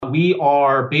We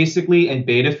are basically in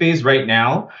beta phase right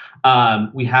now.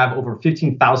 We have over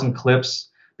 15,000 clips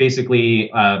basically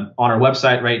on our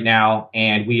website right now,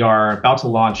 and we are about to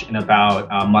launch in about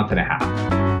a month and a half.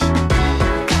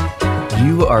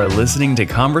 You are listening to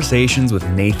Conversations with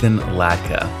Nathan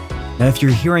Latka. Now, if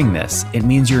you're hearing this, it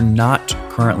means you're not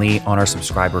currently on our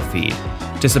subscriber feed.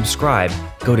 To subscribe,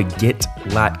 go to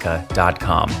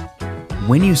getlatka.com.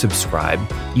 When you subscribe,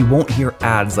 you won't hear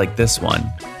ads like this one.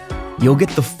 You'll get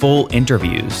the full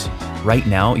interviews. Right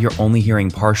now, you're only hearing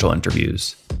partial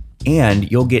interviews.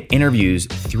 And you'll get interviews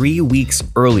 3 weeks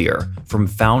earlier from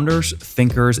founders,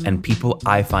 thinkers, and people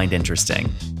I find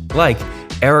interesting. Like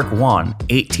Eric Yuan,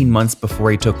 18 months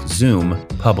before he took Zoom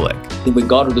public. We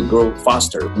got to grow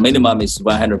faster. Minimum is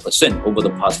 100% over the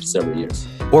past several years.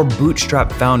 Or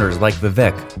bootstrap founders like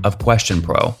Vivek of Question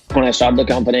Pro. When I started the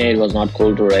company, it was not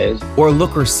cool to raise. Or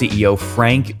Looker CEO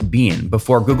Frank Bean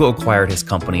before Google acquired his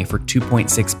company for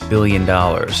 $2.6 billion.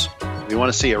 We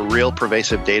want to see a real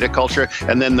pervasive data culture,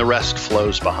 and then the rest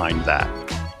flows behind that.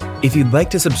 If you'd like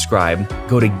to subscribe,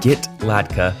 go to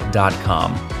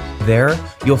getlatka.com. There,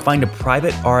 you'll find a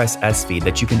private RSS feed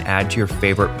that you can add to your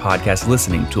favorite podcast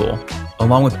listening tool,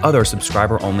 along with other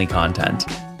subscriber-only content.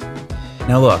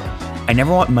 Now look, I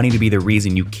never want money to be the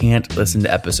reason you can't listen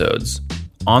to episodes.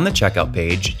 On the checkout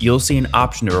page, you'll see an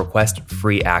option to request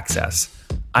free access.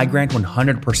 I grant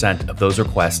 100% of those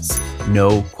requests,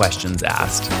 no questions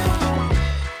asked.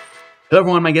 Hello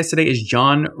everyone, my guest today is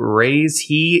John Reyes.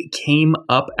 He came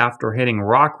up after hitting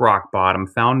rock bottom,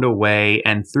 found a way,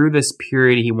 and through this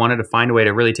period he wanted to find a way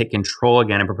to really take control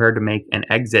again and prepared to make an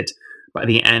exit by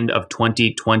the end of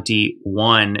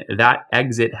 2021. That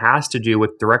exit has to do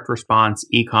with direct response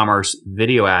e-commerce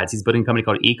video ads. He's building a company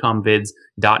called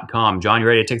ecomvids.com. John, you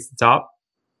ready to take this to the top?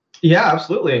 Yeah,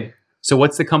 absolutely. So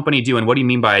what's the company do, and what do you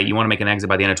mean by you want to make an exit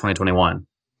by the end of 2021?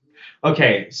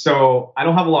 Okay, so I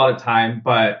don't have a lot of time,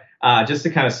 but just to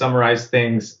kind of summarize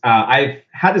things, I've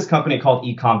had this company called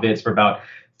Ecomvids for about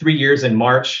 3 years in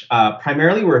March.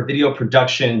 Primarily, we're a video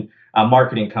production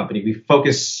marketing company. We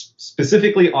focus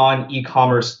specifically on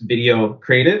e-commerce video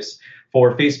creatives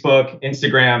for Facebook,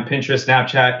 Instagram, Pinterest,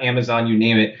 Snapchat, Amazon, you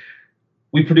name it.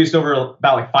 We produced over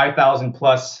about like 5,000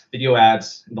 plus video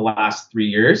ads in the last 3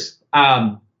 years.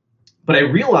 But I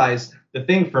realized the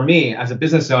thing for me as a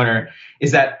business owner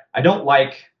is that I don't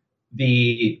like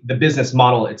the business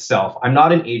model itself. I'm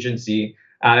not an agency.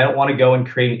 I don't want to go and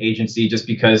create an agency just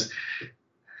because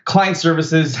client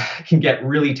services can get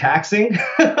really taxing.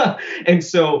 And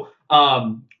so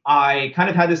I kind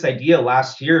of had this idea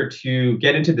last year to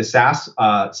get into the SaaS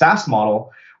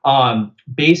model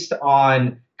based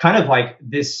on kind of like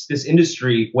this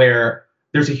industry where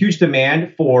there's a huge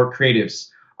demand for creatives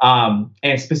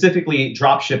and specifically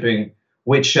drop shipping,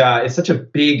 which is such a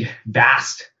big,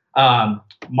 vast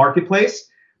marketplace.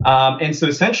 And so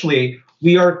essentially,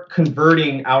 we are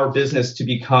converting our business to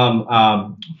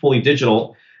become fully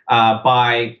digital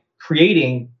by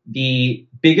creating the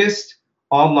biggest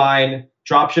online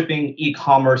dropshipping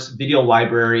e-commerce video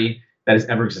library that has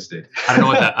ever existed. I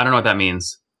don't know what that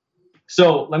means.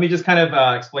 So let me just kind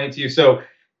of explain to you. So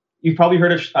you've probably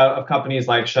heard of companies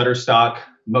like Shutterstock,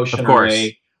 Motion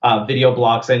Array, Video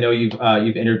Blocks. I know you've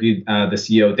interviewed the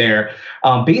CEO there.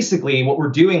 Basically, what we're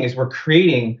doing is we're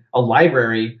creating a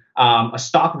library, a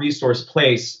stock resource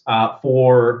place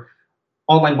for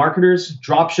online marketers,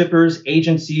 drop shippers,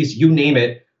 agencies, you name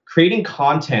it, creating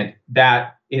content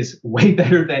that is way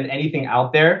better than anything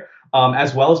out there,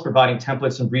 as well as providing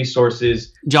templates and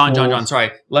resources. John,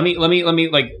 sorry. Let me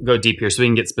like go deep here so we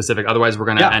can get specific. Otherwise, we're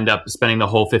going to end up spending the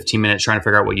whole 15 minutes trying to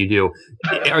figure out what you do.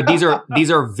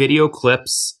 These are video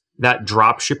clips that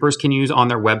drop shippers can use on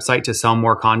their website to sell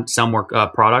more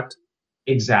product?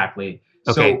 Exactly.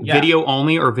 Okay, so, video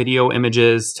only or video,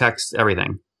 images, text,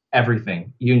 everything?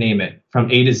 Everything, you name it,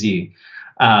 from A to Z.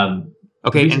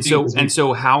 Okay, and so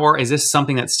is this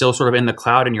something that's still sort of in the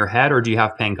cloud in your head, or do you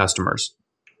have paying customers?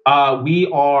 We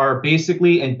are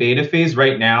basically in beta phase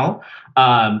right now.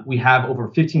 We have over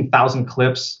 15,000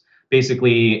 clips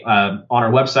basically on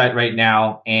our website right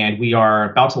now, and we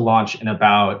are about to launch in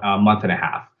about a month and a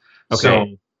half.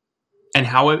 Okay.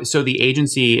 So the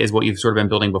agency is what you've sort of been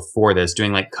building before this,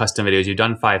 doing like custom videos. You've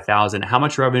done 5,000. How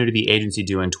much revenue did the agency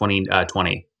do in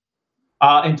 2020?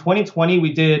 In 2020,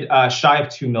 we did shy of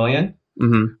 2 million.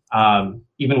 Mm-hmm.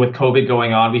 Even with COVID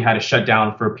going on, we had to shut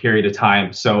down for a period of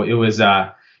time. So it was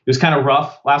kind of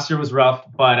rough. Last year was rough,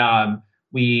 but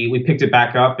we picked it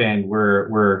back up, and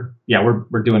we're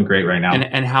doing great right now.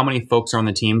 And how many folks are on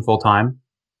the team full time?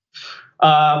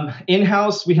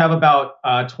 In-house, we have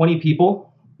about 20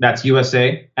 people That's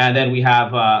USA. And then we have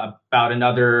about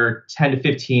another 10 to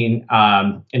 15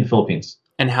 in the Philippines.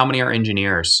 And how many are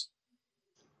engineers?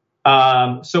 So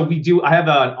I have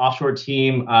an offshore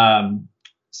team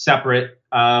separate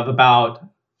of about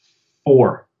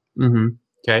 4. Mm-hmm.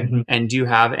 Okay. Mm-hmm. And do you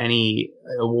have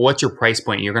what's your price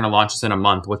point? You're going to launch this in a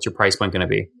month. What's your price point going to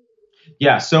be?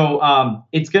 Yeah. So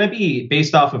it's going to be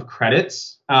based off of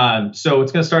credits. So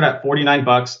it's going to start at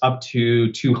 $49 up to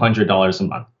 $200 a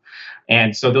month.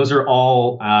 And so those are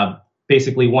all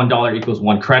basically $1 equals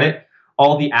 1 credit.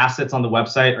 All the assets on the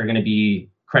website are going to be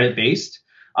credit based.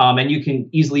 And you can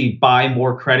easily buy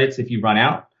more credits if you run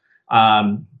out.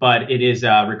 But it is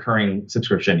a recurring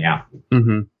subscription. Yeah.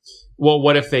 Mm-hmm. Well,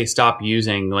 what if they stop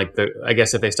using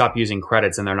if they stop using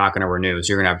credits and they're not going to renew,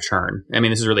 so you're going to have churn. I mean,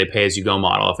 this is really a pay as you go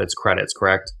model if it's credits,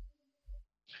 correct?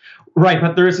 Right.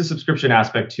 But there is a subscription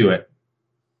aspect to it.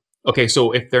 Okay.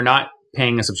 So if they're not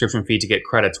paying a subscription fee to get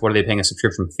credits, what are they paying a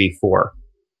subscription fee for?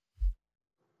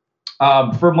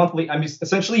 For monthly, I mean,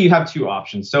 essentially you have 2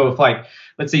 options. So if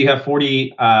let's say you have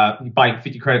 40, you buy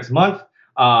 50 credits a month,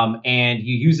 and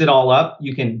you use it all up,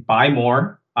 you can buy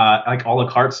more, like a la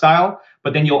carte style,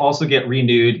 but then you'll also get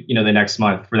renewed, the next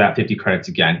month for that 50 credits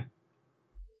again.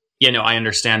 Yeah, no, I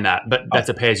understand that, but that's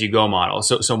a pay as you go model.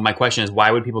 So my question is, why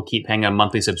would people keep paying a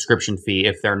monthly subscription fee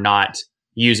if they're not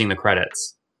using the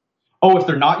credits? Oh, if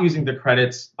they're not using the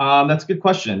credits, that's a good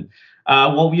question.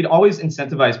 Well, we'd always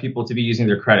incentivize people to be using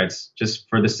their credits just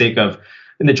for the sake of,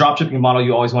 in the dropshipping model,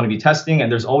 you always want to be testing,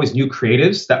 and there's always new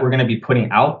creatives that we're going to be putting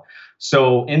out.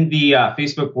 So in the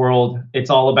Facebook world,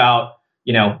 it's all about,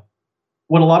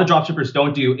 what a lot of dropshippers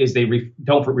don't do is they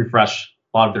don't refresh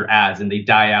a lot of their ads, and they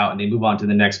die out and they move on to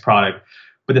the next product.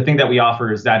 But the thing that we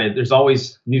offer is that there's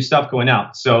always new stuff going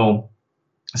out. So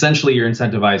essentially you're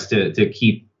incentivized to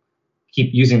keep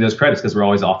using those credits because we're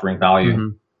always offering value. Mm-hmm.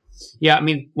 Yeah, I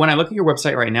mean, when I look at your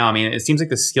website right now, I mean, it seems like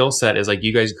the skill set is like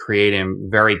you guys creating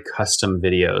very custom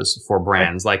videos for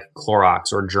brands like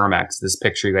Clorox or Germex. This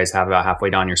picture you guys have about halfway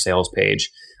down your sales page.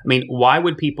 I mean, why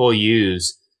would people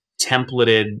use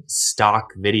templated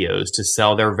stock videos to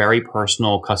sell their very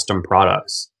personal custom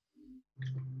products?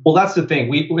 Well, that's the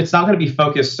thing. It's not going to be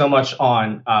focused so much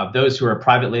on those who are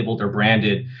private labeled or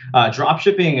branded.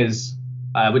 Dropshipping is,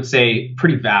 I would say,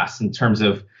 pretty vast in terms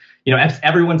of,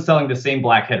 everyone's selling the same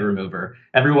blackhead remover.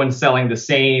 Everyone's selling the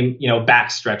same, back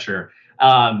stretcher.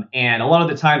 And a lot of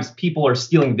the times people are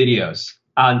stealing videos.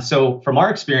 And so from our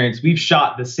experience, we've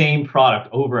shot the same product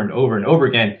over and over and over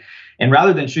again. And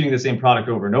rather than shooting the same product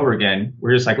over and over again,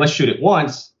 we're just like, let's shoot it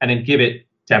once and then give it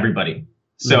to everybody.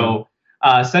 So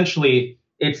essentially,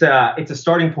 it's a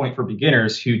starting point for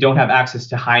beginners who don't have access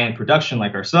to high-end production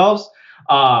like ourselves,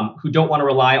 who don't want to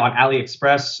rely on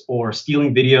AliExpress or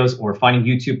stealing videos or finding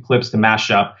YouTube clips to mash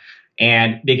up,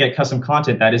 and they get custom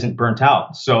content that isn't burnt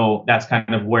out. So that's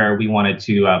kind of where we wanted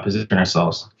to position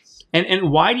ourselves.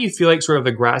 And why do you feel like sort of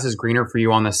the grass is greener for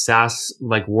you on the SaaS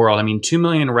world? I mean, $2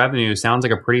 million in revenue sounds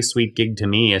like a pretty sweet gig to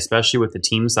me, especially with the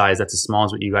team size that's as small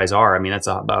as what you guys are. I mean, that's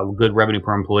a good revenue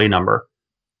per employee number.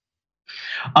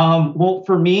 Well,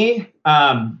 for me,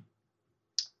 I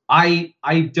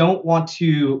don't want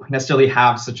to necessarily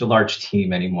have such a large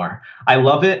team anymore. I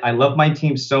love it. I love my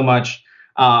team so much.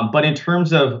 But in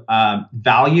terms of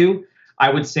value, I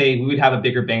would say we would have a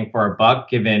bigger bang for our buck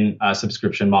given a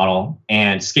subscription model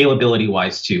and scalability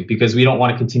wise too, because we don't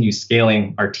want to continue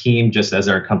scaling our team just as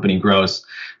our company grows.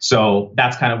 So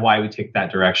that's kind of why we take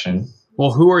that direction.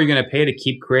 Well, who are you going to pay to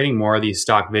keep creating more of these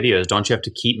stock videos? Don't you have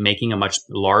to keep making a much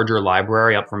larger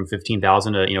library up from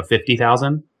 15,000 to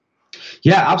 50,000?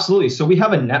 Yeah, absolutely. So we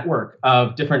have a network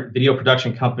of different video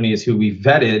production companies who we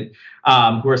vetted,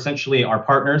 who are essentially our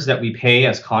partners that we pay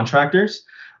as contractors.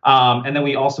 And then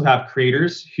we also have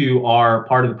creators who are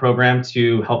part of the program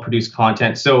to help produce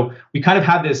content. So we kind of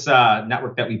have this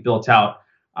network that we built out.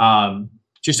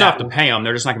 You still have to pay them.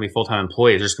 They're just not going to be full-time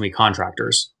employees. They're just going to be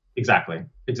contractors. Exactly.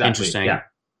 Interesting. Yeah.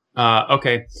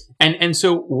 Okay. And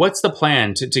so what's the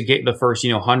plan to get the first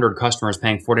 100 customers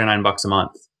paying $49 a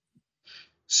month?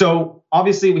 So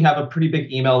obviously we have a pretty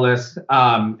big email list,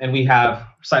 and we have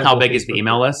how big is the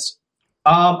email list?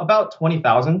 About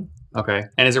 20,000. Okay.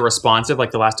 And is it responsive?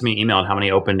 Like the last time you emailed, how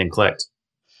many opened and clicked?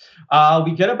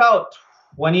 We get about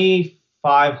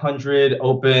 2,500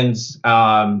 opens.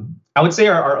 I would say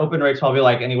our open rate's probably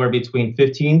anywhere between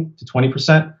 15 to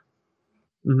 20%.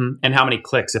 Mm-hmm. And how many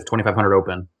clicks if 2,500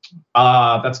 open?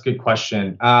 That's a good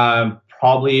question.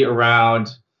 Probably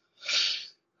around,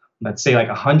 let's say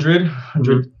 100,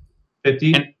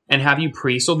 150. And have you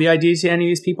pre-sold the idea to any of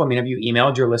these people? I mean, have you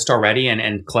emailed your list already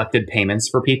and collected payments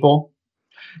for people?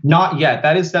 Not yet.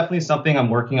 That is definitely something I'm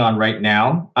working on right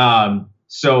now.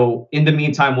 So in the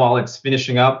meantime, while it's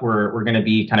finishing up, we're going to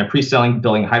be kind of pre-selling,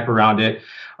 building hype around it.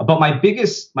 But my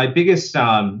biggest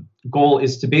goal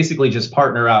is to basically just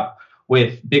partner up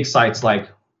with big sites like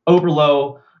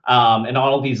Overlow and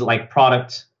all of these like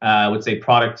product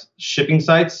shipping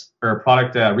sites or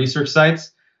product research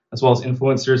sites, as well as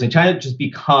influencers, and try to just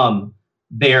become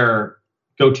their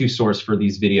go-to source for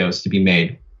these videos to be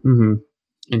made. Mm-hmm.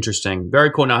 Interesting.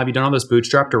 Very cool. Now, have you done all this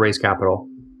bootstrap to raise capital?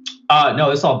 No,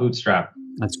 it's all bootstrap.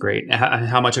 That's great.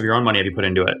 How much of your own money have you put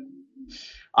into it?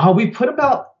 We put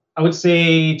about, I would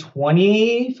say,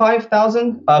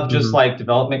 25,000 of just like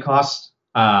development costs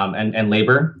and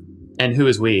labor. And who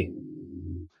is we?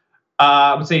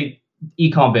 I would say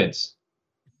eComVids.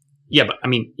 Yeah, but I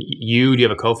mean, do you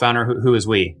have a co-founder? Who is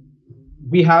we?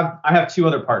 I have two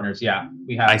other partners. Yeah,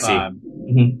 we have. I see.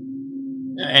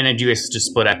 And do you guys just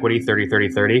split equity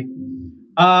 30-30-30?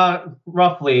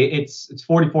 Roughly, it's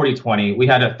 40-40-20. We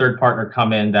had a third partner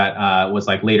come in that was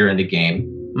like later in the game.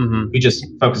 We just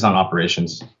focus on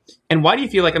operations. And why do you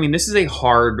feel like, I mean, this is a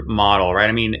hard model, right?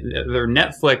 I mean, they're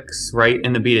Netflix, right,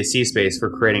 in the B2C space for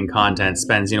creating content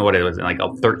spends, what it was, like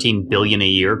 $13 billion a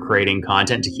year creating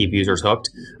content to keep users hooked.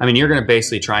 I mean, you're going to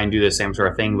basically try and do the same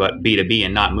sort of thing, but B2B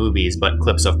and not movies, but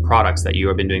clips of products that you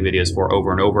have been doing videos for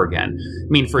over and over again. I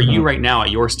mean, for you right now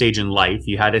at your stage in life,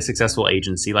 you had a successful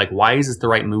agency. Like, why is this the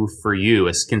right move for you,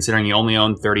 as considering you only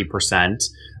own 30%?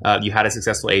 You had a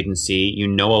successful agency, you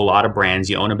know a lot of brands,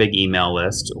 you own a big email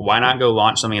list. Why not go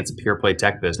launch something that's a pure play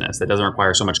tech business that doesn't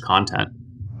require so much content?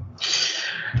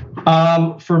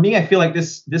 For me, I feel like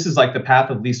this is like the path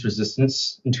of least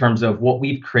resistance in terms of what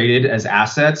we've created as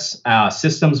assets,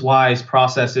 systems-wise,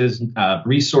 processes,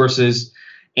 resources.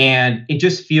 And it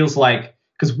just feels like,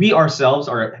 because we ourselves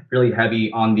are really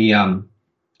heavy on the,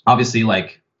 obviously,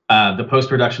 like the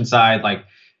post-production side, like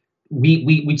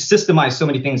we systemize so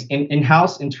many things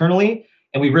in-house internally,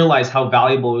 and we realize how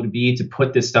valuable it would be to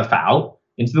put this stuff out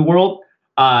into the world.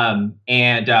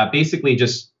 Basically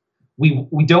just,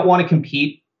 we don't want to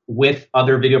compete with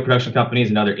other video production companies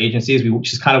and other agencies. We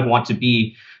just kind of want to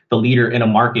be the leader in a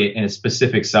market in a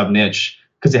specific sub niche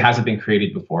because it hasn't been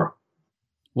created before.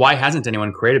 Why hasn't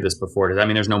anyone created this before? Does that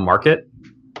mean there's no market?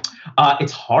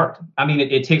 It's hard. I mean,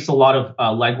 it takes a lot of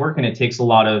legwork, and it takes a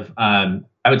lot of, I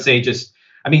would say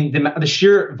the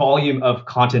sheer volume of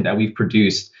content that we've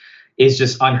produced is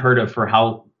just unheard of for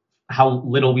how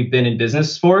little we've been in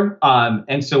business for.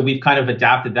 And so we've kind of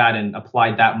adapted that and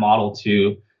applied that model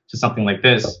to something like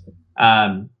this.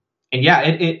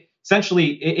 It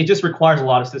essentially just requires a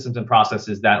lot of systems and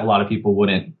processes that a lot of people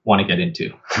wouldn't want to get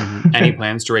into. Any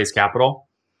plans to raise capital?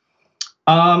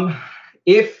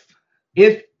 If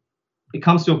it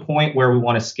comes to a point where we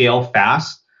want to scale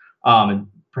fast, and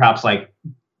perhaps like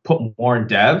put more in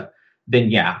dev, then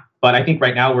yeah. But I think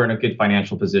right now we're in a good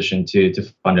financial position to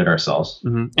fund it ourselves.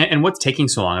 And what's taking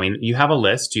so long? I mean, you have a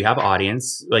list, you have an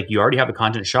audience, like you already have the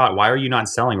content shot. Why are you not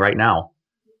selling right now?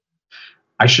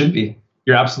 I should be.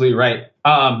 You're absolutely right.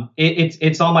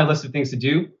 It's on my list of things to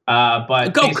do.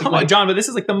 But come on, John. But this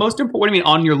is like the most important. What do you mean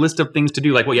on your list of things to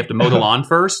do? Like, what, you have to mow the lawn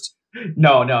first?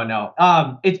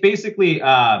 No. It's basically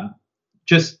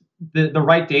just the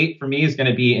right date for me is going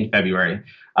to be in February.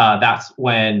 That's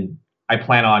when I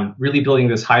plan on really building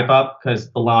this hype up,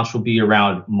 because the launch will be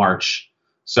around March.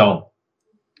 So.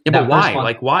 Yeah, but why?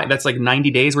 Like, why? That's like 90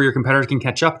 days where your competitors can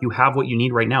catch up. You have what you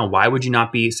need right now. Why would you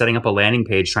not be setting up a landing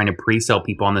page trying to pre-sell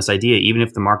people on this idea, even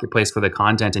if the marketplace for the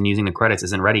content and using the credits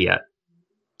isn't ready yet?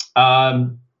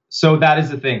 So that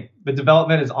is the thing. The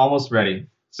development is almost ready.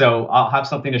 So I'll have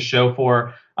something to show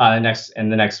for in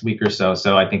the next week or so.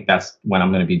 So I think that's when I'm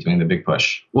going to be doing the big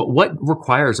push. Well, what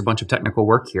requires a bunch of technical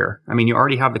work here? I mean, you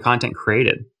already have the content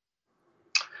created.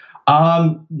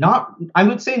 I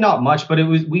would say not much, but it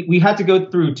was, we had to go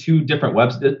through two different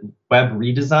web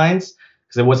redesigns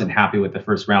because I wasn't happy with the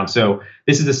first round. So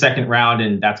this is the second round,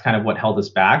 and that's kind of what held us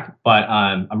back. But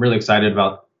I'm really excited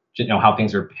about how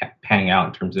things are panning out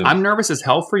in terms of. I'm nervous as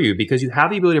hell for you because you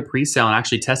have the ability to pre-sale and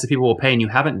actually test if people will pay, and you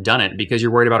haven't done it because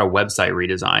you're worried about a website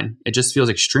redesign. It just feels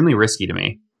extremely risky to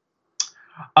me.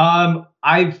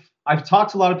 I've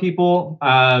talked to a lot of people,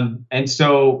 and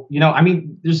so I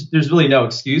mean, there's really no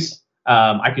excuse.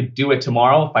 I could do it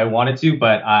tomorrow if I wanted to,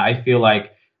 but I feel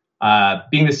like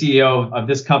being the CEO of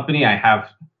this company, I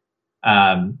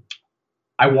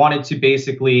wanted to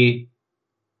basically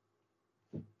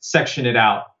section it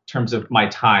out in terms of my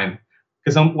time,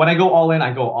 because when I go all in,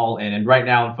 I go all in. And right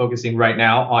now, I'm focusing right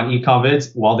now on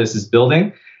eComVids while this is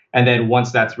building, and then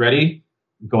once that's ready,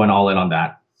 going all in on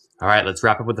that. All right, let's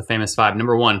wrap up with the famous five.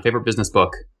 Number one, favorite business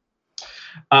book?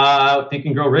 Think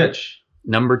and Grow Rich.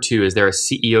 Number two, is there a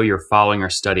CEO you're following or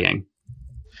studying?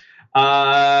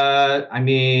 I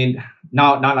mean,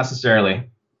 no, not necessarily.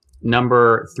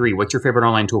 Number 3, what's your favorite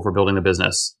online tool for building a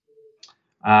business?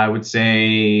 I would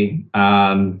say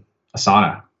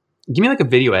Asana. Give me like a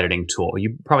video editing tool.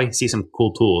 You probably see some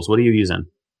cool tools. What are you using?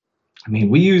 I mean,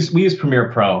 we use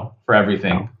Premiere Pro for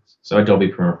everything. So Adobe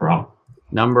Premiere Pro.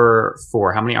 Number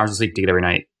 4, how many hours of sleep do you get every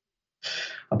night?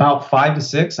 About 5 to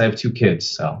 6. I have 2 kids,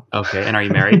 so. Okay, and are you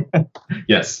married?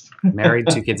 Yes. Married,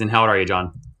 2 kids. And how old are you,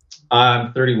 John?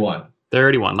 I'm 31.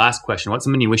 31. Last question. What's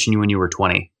something you wish you knew when you were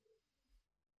 20?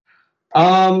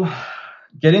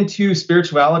 Get into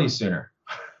spirituality sooner.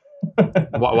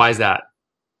 Why is that?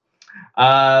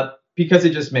 Because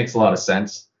it just makes a lot of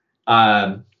sense.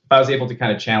 If I was able to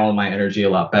kind of channel my energy a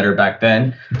lot better back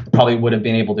then, I probably would have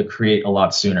been able to create a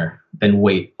lot sooner than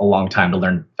wait a long time to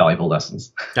learn valuable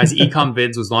lessons. Guys,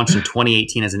 EcomVids was launched in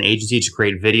 2018 as an agency to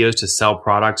create videos to sell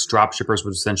products. Dropshippers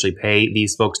would essentially pay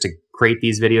these folks to create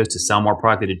these videos to sell more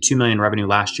product. They did $2 million revenue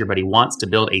last year, but he wants to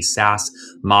build a SaaS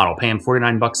model. Pay him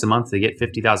 $49 a month to get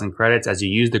 50,000 credits. As you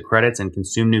use the credits and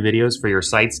consume new videos for your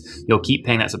sites, you'll keep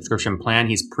paying that subscription plan.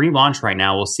 He's pre-launch right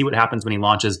now. We'll see what happens when he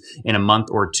launches in a month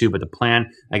or 2, but the plan,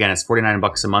 again, is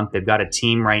 $49 a month. They've got a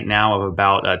team right now of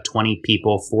about 20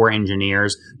 people, 4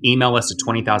 engineers. Email list of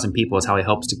 20,000 people is how he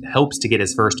helps to get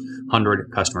his first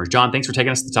 100 customers. John, thanks for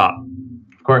taking us to the top.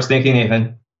 Of course. Thank you,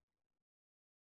 Nathan.